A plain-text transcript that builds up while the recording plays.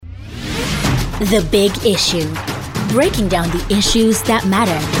The Big Issue. Breaking down the issues that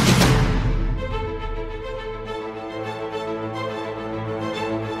matter.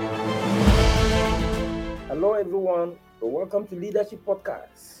 Hello everyone, welcome to Leadership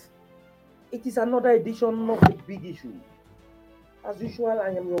Podcast. It is another edition of The Big Issue. As usual,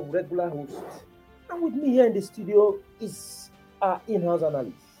 I am your regular host. And with me here in the studio is our in-house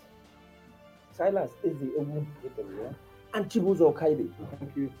analyst, Silas Eze Ewu and Chibuzo Kaide.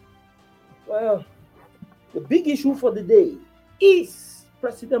 Thank you. Well, the big issue for the day is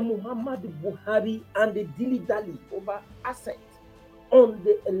President Muhammadu Buhari and the Dilly-dally over Assent on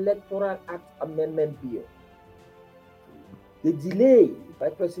the Electoral Act Amendment Bill. The delay by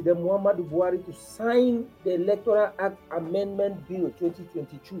President Muhammadu Buhari to sign the Electoral Act Amendment Bill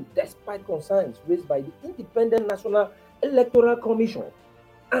 2022, despite concerns raised by the Independent National Electoral Commission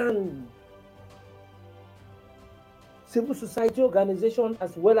and civil society organizations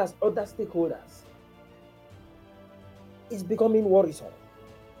as well as other stakeholders, is becoming worrisome.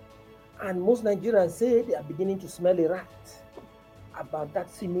 And most Nigerians say they are beginning to smell a rat about that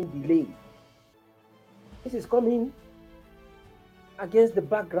seeming delay. This is coming against the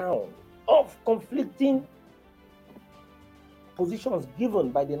background of conflicting positions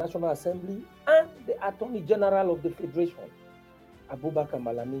given by the National Assembly and the Attorney General of the Federation, Abubakar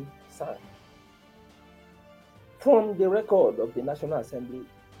Malami San. From the record of the National Assembly,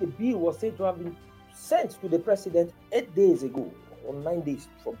 the bill was said to have been sent to the President 8 days ago, or 9 days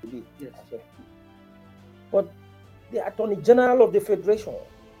from today. Yes. But the Attorney General of the Federation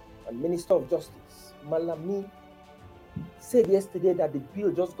and Minister of Justice, Malami, said yesterday that the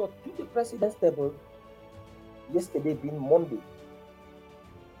bill just got to the President's table, yesterday being Monday.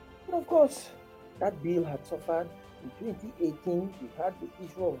 And of course, that bill had suffered. In 2018, we had the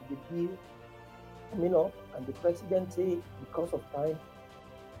issue of the bill coming up, and the President said because of time,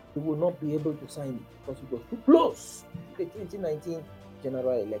 he will not be able to sign it because it was too close to the 2019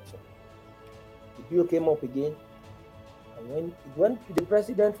 general election. The bill came up again, and when it went to the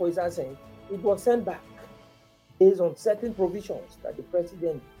President for his assent, it was sent back based on certain provisions that the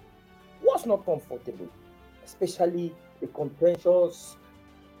President was not comfortable, especially the contentious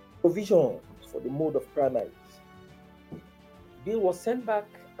provisions for the mode of primaries. The bill was sent back,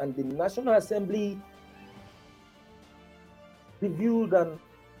 and the National Assembly reviewed and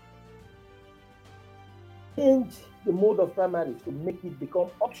changed the mode of primaries to make it become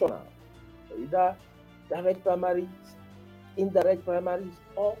optional, either direct primaries, indirect primaries,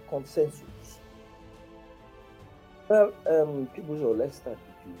 or consensus. Well, Chibuzo, let's start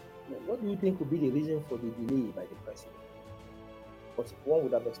with you. What do you think would be the reason for the delay by the President? Because one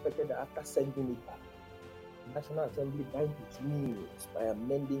would have expected that after sending it back, the National Assembly bind its knees by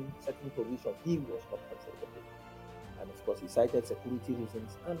amending certain provisions he was not comfortable with. And of course, he cited security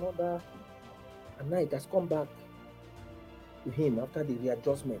reasons and now it has come back to him after the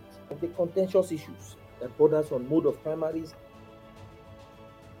readjustment of the contentious issues that borders on mode of primaries,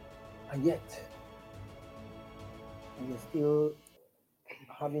 and yet we are still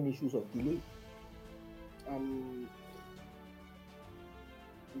having issues of delay.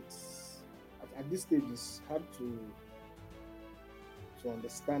 It's at this stage it's hard to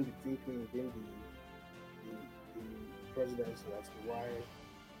understand the thinking within the presidency as to why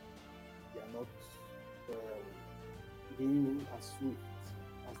they are not being as swift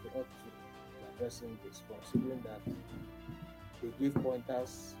as they ought to in addressing this, considering that they gave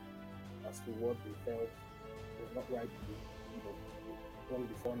pointers as to what they felt was not right to do, long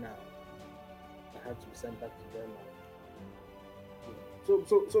before now. That had to be sent back to them.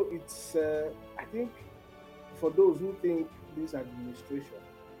 So it's I think for those who think this administration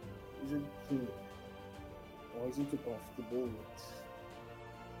isn't keen or isn't too comfortable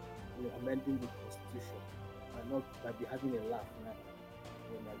with amending the constitution, and not might be having a laugh now,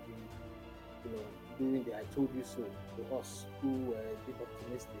 might be doing the "I told you so" to us who were a bit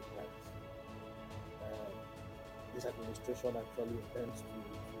optimistic that this administration actually intends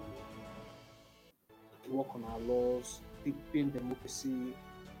to work on our laws, deepen democracy,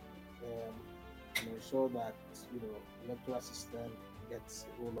 and ensure that electoral system gets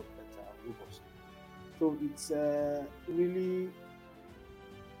a whole lot better and robust. So it's really,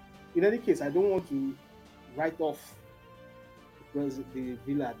 in any case, I don't want to write off the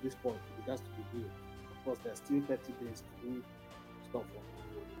bill at this point with regards to the bill. Of course, there's still 30 days to do stuff,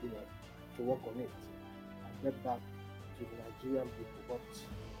 to work on it and get back to the Nigerian people. But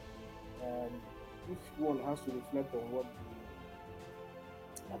if one has to reflect on what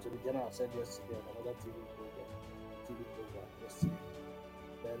the Attorney General said yesterday on another TV program yesterday,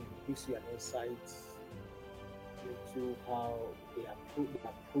 then it gives you an insight into how they are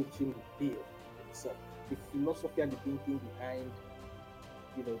approaching the bill itself, the philosophy and the thinking behind,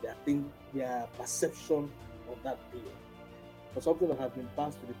 their perception of that bill. For something that has been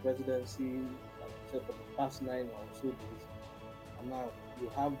passed to the presidency, like I said, for the past 9 or so days, and now you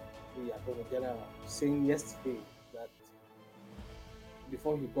have the Attorney General saying yesterday that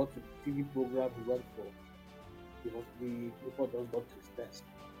before he got to the TV program he went for, the report just got to his desk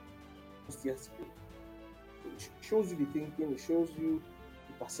just yesterday. It shows you the thinking, it shows you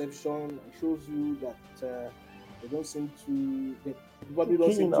the perception, it shows you that they don't seem to, everybody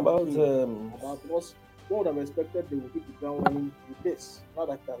don't seem to about what's one would have expected. They will hit the ground running with this. Now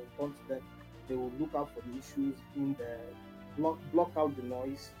that they have returned to them, they will look out for the issues in the block out the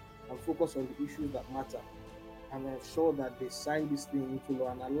noise and focus on the issues that matter, and ensure that they sign this thing into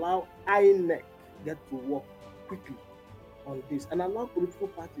law and allow INEC get to work quickly on this, and allow political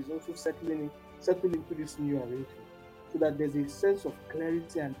parties also settle into this new arrangement, so that there's a sense of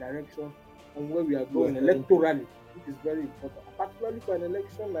clarity and direction on where we are going electorally, which is very important, particularly for an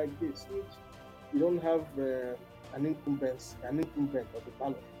election like this, which you don't have an incumbent on the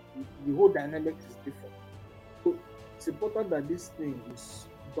ballot. The whole dynamic is different. So it's important that this thing is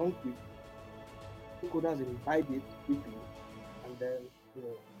done quick, stakeholders imbibe it quickly, and then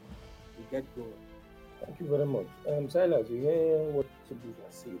we get going. Thank you very much. Silas, you hear what Tibu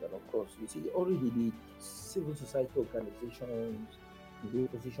has said, and of course, you see already the civil society organizations, the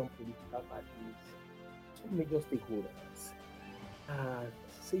opposition political parties, some major stakeholders are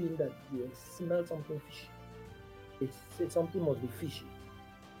saying that they smell something fishy. They say something must be fishy.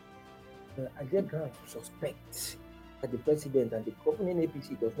 Are there grounds to suspect that the president and the governing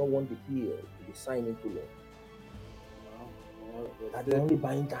APC does not want the bill to be signed into law? That they're only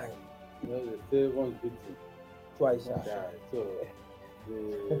buying time. They say once beaten, Twice. die. So they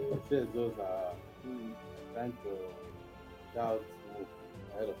say those are trying to shout move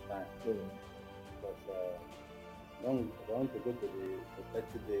ahead of time. But they want to go to the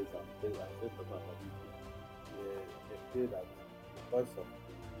 30 days and say about it. They feel that because of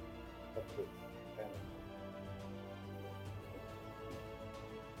the kind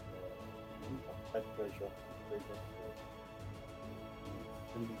of pressure,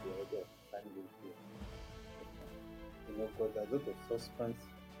 simply the order of signing this bill. Because there's a lot of suspense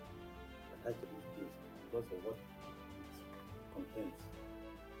attached to this bill because of what it contains.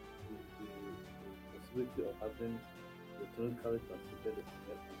 The possibility of having electronically transmitted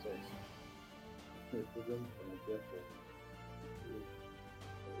results. The problem for Nigeria for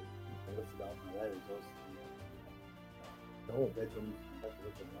sit down and write results the whole bedroom has a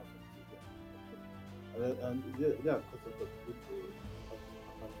lot of mass of and there are costs of people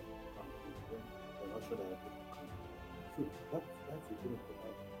I'm not sure that people can. So that's the thing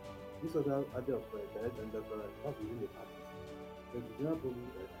about this other idea of direct and indirect, that's within the parties. But the general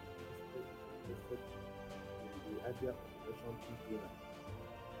problem is that the idea of election people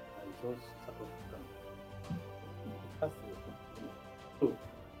and just circumstance. That's the thing. So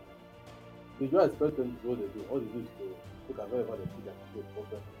the job expect them to do what they do. All they do is to look at wherever they see that there is a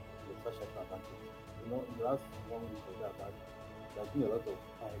problem in the social advantage. In the last 1 week or thereabout, there's been a lot of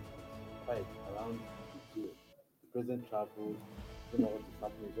fight around the deal. The president traveled, don't know what is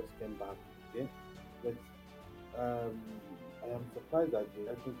happening, just came back again. But I am surprised that the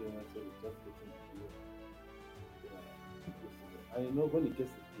election general said it's just getting the deal. And when it gets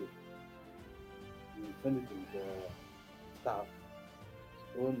the deal, you send it to the staff,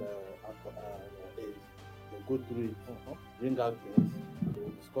 own aides, they'll go through it, bring out things, they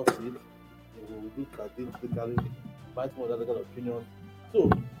will discuss it, they will look at it critically, fight more other opinions. So,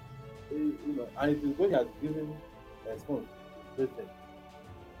 and it is when he has given a response to the president,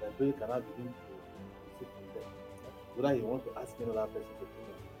 the president cannot begin to sit from there. Whether he wants to ask another person's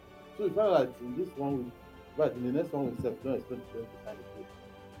opinion. So we found that in this 1 week, but in the next 1 week itself, don't expect the president to sign the bill.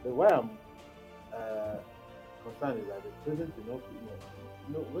 But why I'm concerned is that the president will not,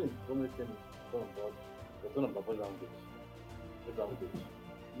 when the government came on board, they're talking about body language. The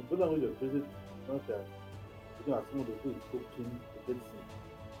body language of the president is not looking at someone who is so keen to get things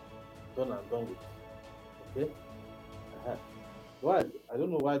done and done with. Okay? Why? I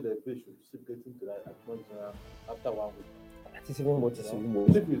don't know why the bill should keep getting to that Attorney General after 1 week. That is even what is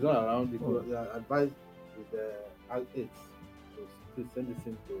If he's not around, they could advise with the aides to send this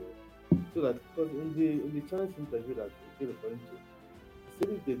thing to, so that, because in the challenge interview that we're referring to, he said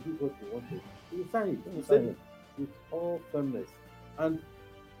if they do what they wanted, he will sign it. He said it with all firmness. And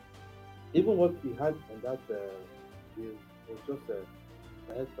even what he had on that bill was just the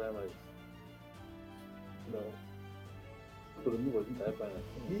head primaries. To remove was the head primaries.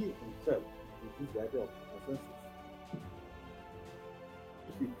 He himself introduced the idea of consensus.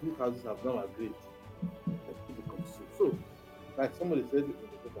 the two houses have now agreed to the constitution. So, like somebody said in the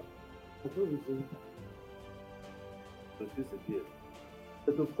paper, there's no reason to refuse a bill.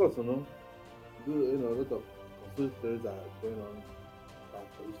 But of course, a lot of conspiracy theories are going on. That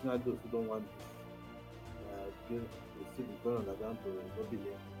traditional those who don't want this bill will still be going underground to lobby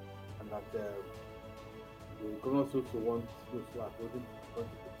them, and that the government also want those who are holding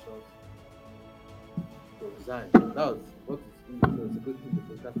contributions to resign. That was what is in the security in the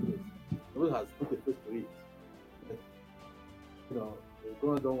political space. Nobody has put a face to it. The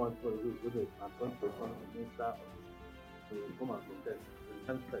government don't want people who is going to appoint person, minister, to come and contest.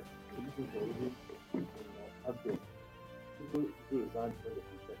 And first, this is already out there. People resign for the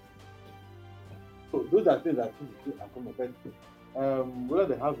contest. So those are things that are common. But whether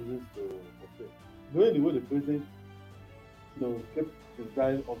they have reasons to complain. Knowing the way the president kept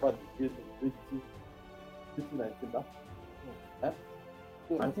resigning over the date of 2019,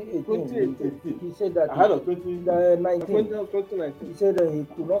 I think 2018. he said that ahead of 2019. 2019. He said he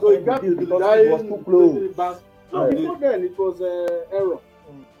could not So sign he the got bill to because it was too close. No, before then it was error.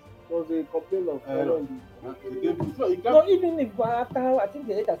 It was a complaint of error in the No, even if after I think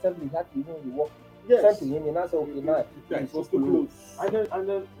the 8th assembly had to even work sent to him, and I said, okay, now it was too close. And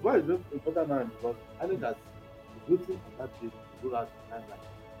then why is it important now? Because I think that the voting on that day to roll out the timeline,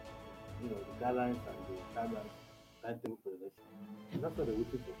 the guidelines and the timetable for the election. And that's what they're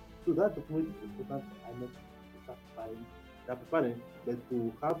waiting for. So that document is important for INEC to start preparing. They're preparing, but to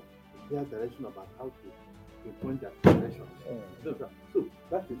have a clear direction about how to appoint their elections. So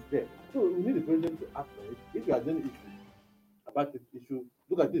that is there. So we need the president to act on it. If you are doing issue about this issue,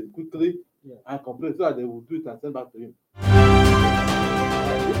 look at it quickly and complain so that they will do it and send back to him. If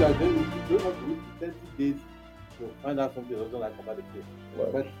you are doing issue, you don't have to wait 30 days to find out something that doesn't like about the case.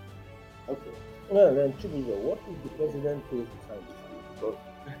 But okay. Well, then, Chibuzo, what if the president fails to sign this bill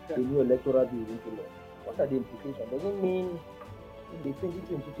because the new electoral bill into law? What are the implications? Does it mean in the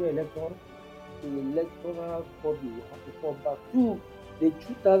 2022 election, the electoral body will have to fall back to the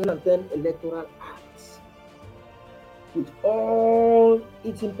 2010 Electoral Act with all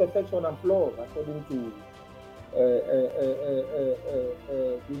its imperfections and flaws according to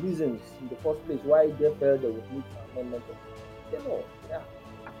the reasons in the first place why they felt there was need for amendment of the law? Yeah.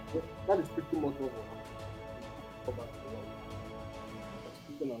 That is pretty much what will happen.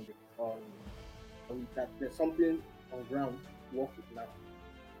 Speaking on that, there's something on ground to work with now.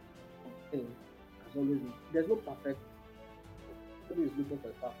 Something has always been, there's no perfect. Nobody is looking for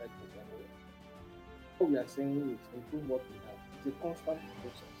a perfect thing. What we are saying is improve what we have. It's a constant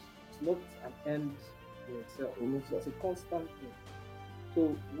process. It's not an end in itself. It's a constant thing.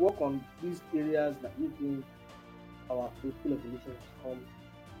 So work on these areas that we think our political evolution has come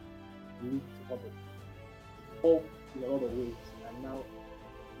need to help in a lot of ways, and now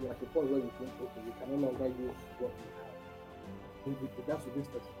we are at the point where we think, okay, we can no longer use what we have. With regards to this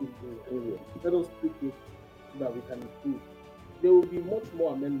specific area, let us tweak it so that we can improve. There will be much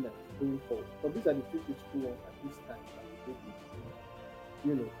more amendments going forward, but these are the two critical ones at this time that we take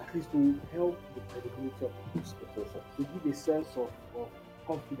it. At least to help the credibility of the process, to give a sense of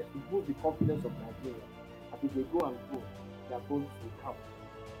confidence, to boost the confidence of Nigeria. And if they go and go, they are going to count.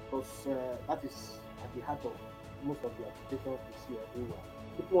 Because that is at the heart of most of the applications we see everywhere.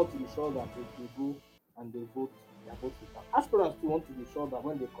 People want to be sure that if they go and they vote, their vote will count. Aspirants too want to be sure that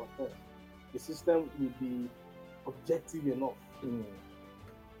when they contest, the system will be objective enough,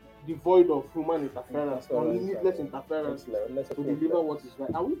 devoid of human interference or limitless interference to deliver what is right.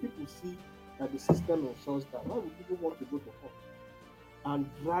 And when people see that the system ensures that, why would people want to go to court and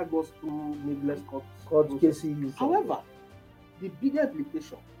drag us through needless court cases? However, the bigger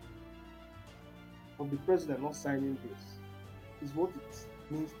implication of the president not signing this is what it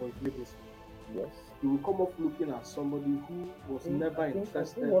means for his legacy. Yes. He will come up looking at somebody who was never interested. I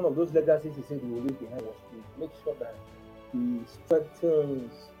think one of those legacies he said he will leave behind was to make sure that he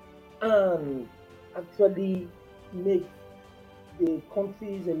strengthens and actually make the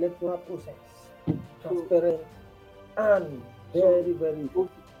country's electoral process transparent and very, very good.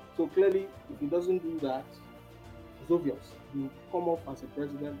 So clearly, if he doesn't do that, it's obvious. He will come up as a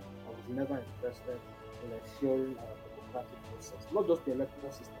president that was never interested in ensuring our democratic process, not just the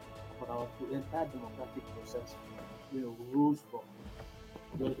electoral system, but our entire democratic process, rules from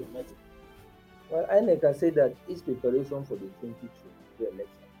the election. Well, INEC has said that its preparation for the 2022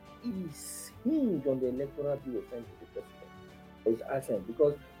 election is hinged on the electoral bill sent to the president for his assent,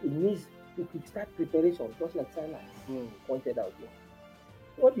 because it needs to kickstart preparation, just like Silas pointed out here.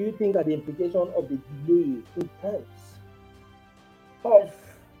 What do you think are the implications of the delay in terms of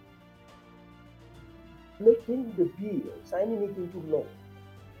making the bill, signing it into law,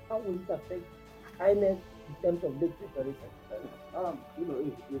 How will it affect INEC in terms of late preparation?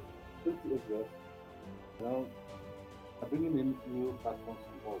 It's pretty obvious. Now, bringing in new platforms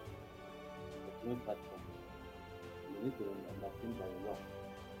involved, new platforms, they need to understand by law.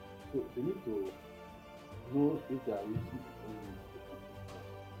 So they need to know if they are using the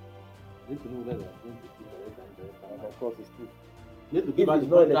they need to know whether they are going to keep direct and indirect. And of course, it's true. They need to If give us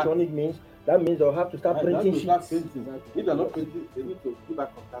it's not electronic means, that means they'll have to start printing sheets. If they are not printing, they need to give us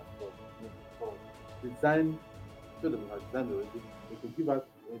contact for design. So they have designed already. They could give us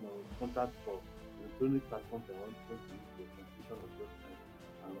contact for electronic platforms they want to use for completion of documents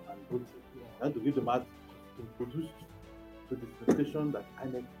and voting. And to give them out to produce to the specification that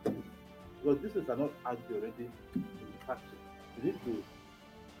INEC needs. Because this is not out already in the factory. You need to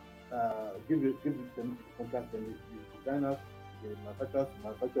give them contact them, the designers, the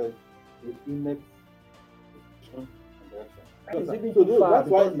manufacturers, the INEC specification and direction. That is even too far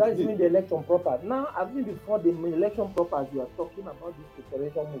because that is even the election proper. Now, even before the election proper, you are talking about this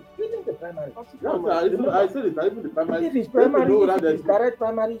preparation move. Even the primary. I said it, even the primary. If it's primary, if it's direct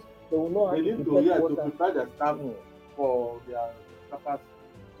primaries, they will know how they need to prepare their staff for their staffers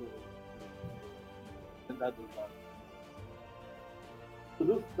to enter those plans. So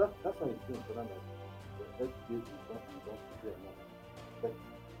that's why it's important that the SPA is not clear enough. But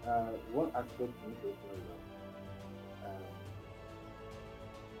one aspect we need to open is that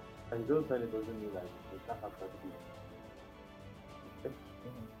and don't sign it doesn't mean that they can't have strategy. Okay?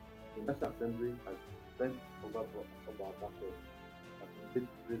 The National Assembly has bent over our backwards and made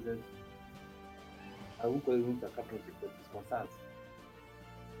present. I won't call it even capacity, but it's concerns.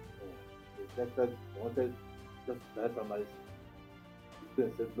 They rejected, they wanted just direct primaries. They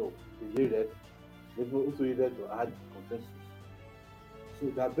said no. They needed, they also needed to add consensus. So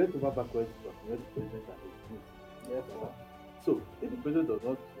they are bent over backwards to accumulate the president and his team. Therefore, so, if the president does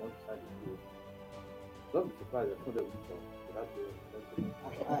not want to sign the deal, don't be surprised that they will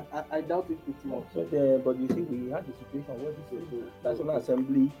I doubt it pretty much. But you see, we had the situation where the National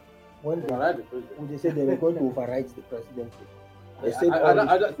Assembly, when they said they were going to override the presidency, they said at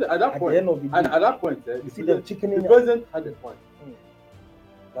that point, at that point, you see them chickening. The president had a point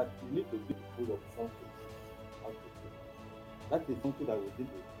that you need to give the food of something. That is something that will give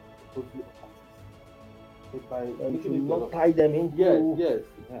the totally you should not tie them in. Yes.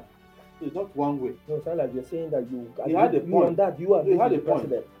 Yeah. So it's not one way. No, it's not like you're saying that you had a point. On that, you are the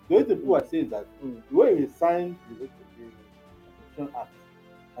president. The way the people are saying that the way he signed the Constitution Act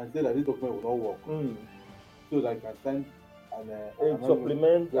and said that this document will not work, so that he can sign an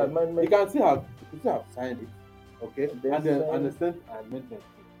supplement amendment. You can still have signed it, okay, and Assent amendment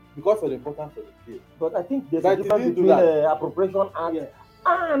because of the importance of the bill. But I think there's a difference between the Appropriation Act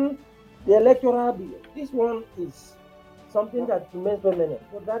and the Electoral Bill. This one is something that remains permanent.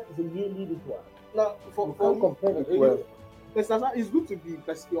 So that is a yearly ritual. Now, for compare it well. It's good to be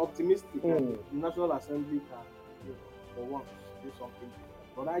optimistic that the National Assembly can, for once, do something.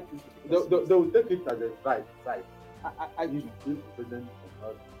 But I choose to they will take it as a right. I use the president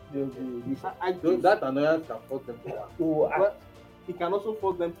that annoyance can force them to act. Well, it can also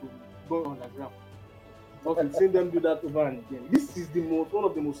force them to go underground. But we've seen them do that over and again. This is one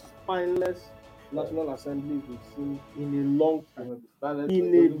of the most spineless National Assemblies we've seen in a long time.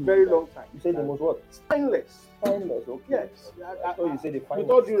 In a very long time. You say the most what? Spineless. Spineless, okay. Yes. So you say the finest.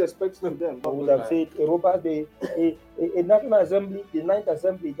 With all due respect to them. I would have said a National Assembly, the 9th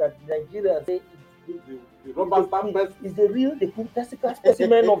Assembly that Nigeria say the rubber stamp is the real, the quintessential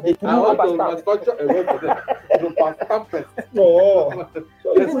specimen of the true rubber stamp. Manufacture a word for them. Rubber stamp. No. So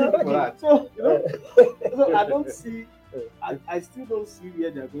I don't see. I still don't see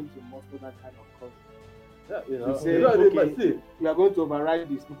where they're going to muster that kind of courage. Yeah, to say, okay, we are going to override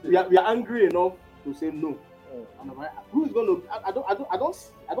this. We are angry enough to say no. Who is going to? I don't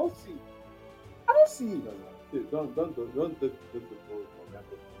see. Don't take this for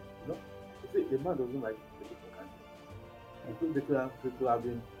granted. You know, you see, a man doesn't like to take it for granted. I think they have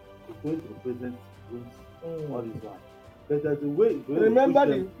been going to the president wins all this while. But there's a way.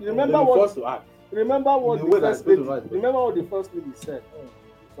 Remember what the first lady said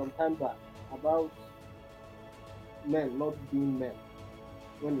some time back about men not being men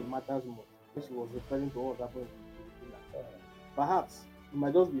when it matters more. She was referring to what happened in the perhaps you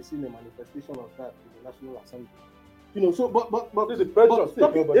might just be seeing a manifestation of that in the National Assembly. So but the pressure,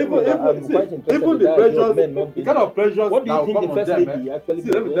 even the pressure, the kind of pressure. What do you think the first lady actually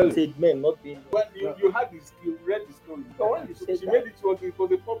said? Men not being. Well, you read the story. So when she made it was a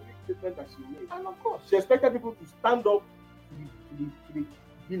public statement that she made, and of course she expected people to stand up to the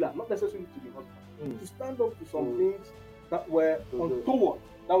villa, not necessarily to the husband, to stand up to some things that were untoward,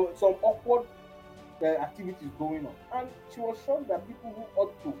 that were some awkward activities going on. And she was shocked that people who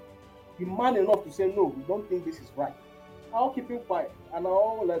ought to be man enough to say, no, we don't think this is right, are all keeping quiet and are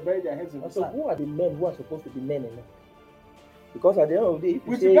all like bury their heads in the So sand. who are the men who are supposed to be men enough? Because at the end of the day, if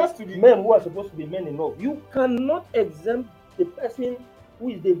you With say regards to the men who are supposed to be men enough, you cannot exempt the person who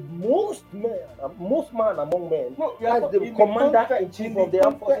is the most man among men, no, as the commander-in-chief of the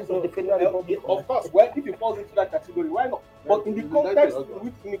armed forces of the Federal Republic. Of course, well, if it falls into that category, why not? But in the context in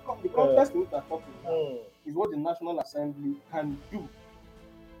which the context in which we are talking about is what the National Assembly can do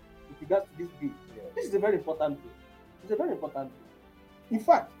with regards to this bill. This is a very important bill. It's a very important bill. In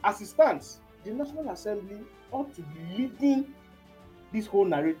fact, as it stands, the National Assembly ought to be leading this whole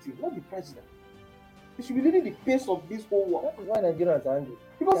narrative, not the president. They should be leading the pace of this whole work. That is why Nigerians are angry.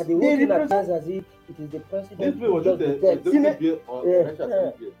 Because they they represent as if it is the president This bill who was does just the a death. executive bill or National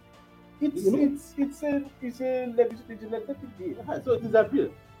Assembly bill. It's a legislative bill. So it is a bill.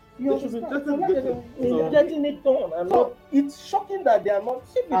 You They should be understand? Getting it done and So not. it's shocking that they are not.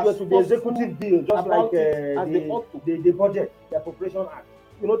 If it was to the executive bill, just like the budget, the appropriation act,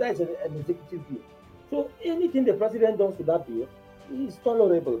 that is an executive bill. So anything the president does to that bill is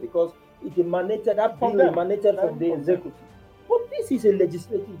tolerable because it emanated, that bill emanated from the executive. But this is a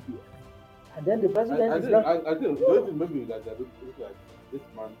legislative bill. And then the president is not. I think don't you maybe that they look like this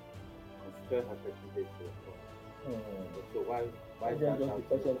man consider her candidate for so why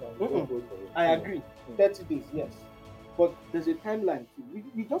I agree. 30 days, yes. But there's a timeline too.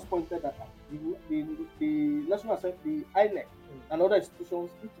 We just pointed that out. The National Assembly, the INEC, and other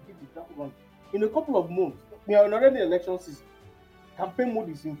institutions need to give the ground running. In a couple of months, we are already in election season. Campaign mode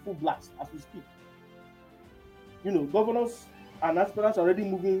is in full blast as we speak. Governors and aspirants are already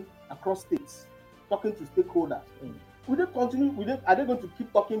moving across states, talking to stakeholders. Will they continue? Are they going to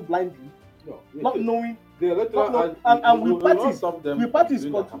keep talking blindly? No, not knowing the electoral and we parties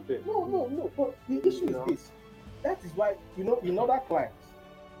continue campaign. No. But the issue is this. That is why in other clients,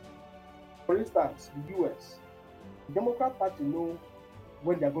 for instance, the US, the Democrat Party know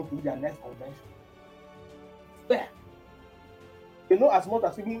when they are going to do their next convention. There, they know as much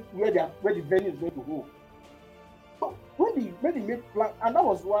as even where the venue is going to go. So when they make plan, and that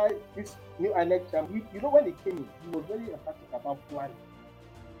was why this new INEC, when he came in, he was very emphatic about planning.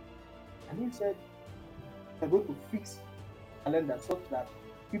 And he said they're going to fix a calendar such that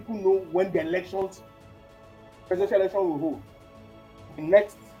people know when the presidential election will hold,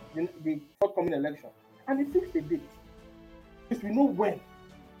 the forthcoming election. And he fixed the date. Because we know when,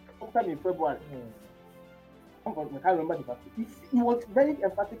 sometime in February. I can't remember the fact. He was very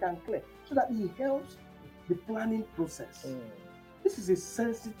emphatic and clear so that he helps the planning process. This is a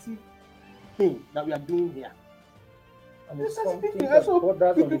sensitive thing that we are doing here. And it's something that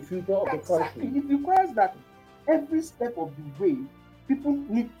borders on the future of the country. It requires that every step of the way,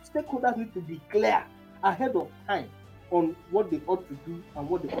 stakeholders need to be clear ahead of time on what they ought to do and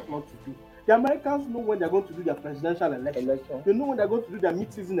what they ought not to do. The Americans know when they're going to do their presidential election. They know when they're going to do their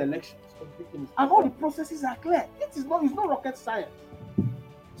mid-season elections. And all the processes are clear. It's not rocket science.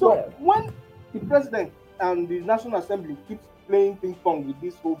 So when the president and the National Assembly keeps playing ping pong with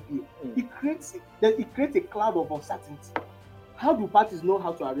this whole bill, it creates a cloud of uncertainty. How do parties know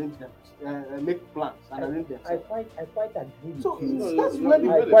how to arrange them, make plans and arrange themselves? I quite agree with you. So that's really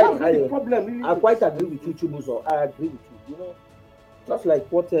the problem. Really, I quite agree with you, Chibuzo. I agree with you. Just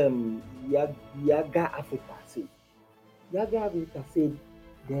like what Yaga Africa said. Yaga Africa said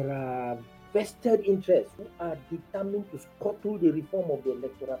there are vested interests who are determined to scuttle the reform of the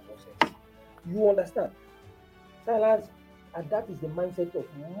electoral process. You understand? Silence, and that is the mindset of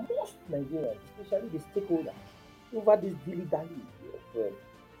most Nigerians, especially the stakeholders, over this dilly-dally of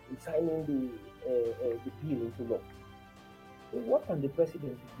signing the bill into law. So what can the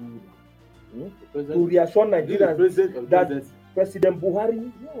president do to reassure Nigerians that President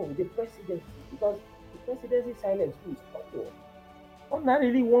Buhari, the presidency, because the presidency silence is not.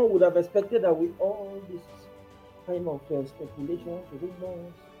 Ordinarily, one would have expected that with all this kind of speculations,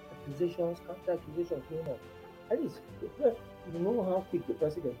 rumors, accusations, counter-accusations going on, at least you know how quick the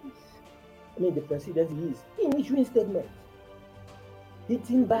president is. The presidency is in issuing statements,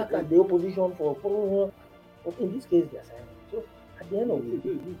 hitting back at the opposition for in this case, they are silent. So at the end of the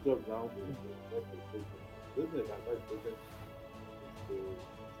day, this job now is the president to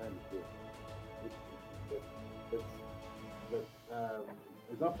sign the bill. But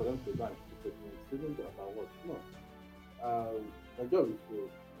it's not for them to ban statements about what? No. My job is to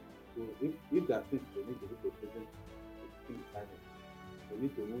if there are things they need to do to present the signing, they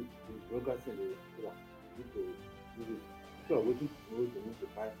need to move the bureaucracy in the need to do this. Instead of waiting to move to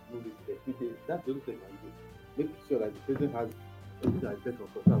buy, move it to the that's the only thing I do. make sure that the president has everything at best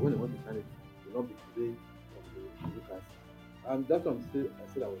of control. When they want to sign it, it will not be today from the lookers. And that's what I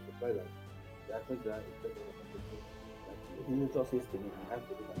said I was surprised that the Attorney General is taking a competition that You just yesterday. he has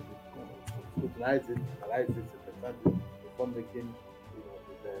to look at it, scrutinize it, analyze it, understand it before making,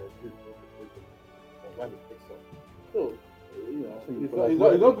 this notification on what it takes up. So,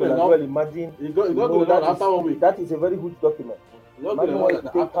 it's not good enough. Well, imagine. It's not good enough after 1 week. That is a very huge document. It's not good Imagine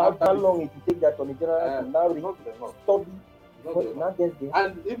enough how long it will take the Attorney General to now it's not good enough. study. It's not good Now enough. gets there.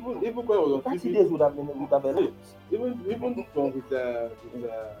 And even when it was on 30 TV, days would have been even from his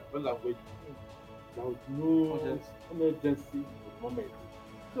body language, there was no emergency in the moment.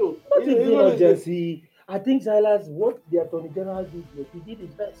 So, Not even urgency. I think Silas, what the Attorney General did was he did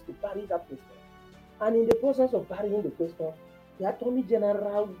his best to parry that question. And in the process of parrying the question, the Attorney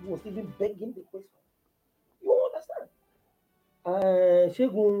General was even begging the question. You understand?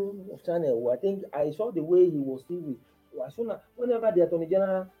 Shegun of Channel, I think I saw the way he was still with. As soon as, whenever the Attorney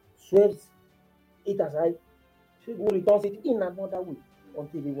General swerves it aside, Shegun returns it in another way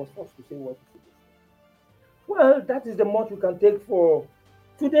until he was forced to say what he said. Well, that is the much we can take for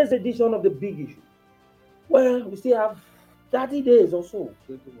today's edition of the big issue. Well, we still have 30 days or so,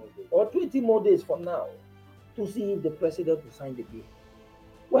 20 more days. or 20 more days from now, to see if the president will sign the bill.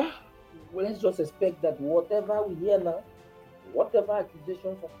 Well, let's just expect that whatever we hear now, whatever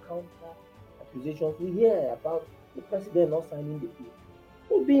accusations or counter accusations we hear about the president not signing the bill,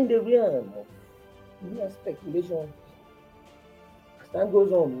 will be in the realm of mere speculation. As time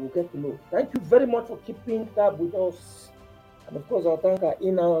goes on, we'll get to know. Thank you very much for keeping tab with us. And of course, I'll thank our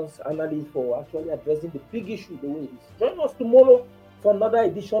in-house analyst for actually addressing the big issue the way it is. Join us tomorrow for another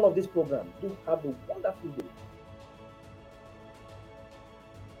edition of this program. Do have a wonderful day.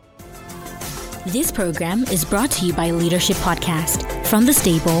 This program is brought to you by Leadership Podcast from the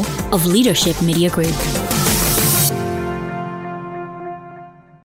stable of Leadership Media Group.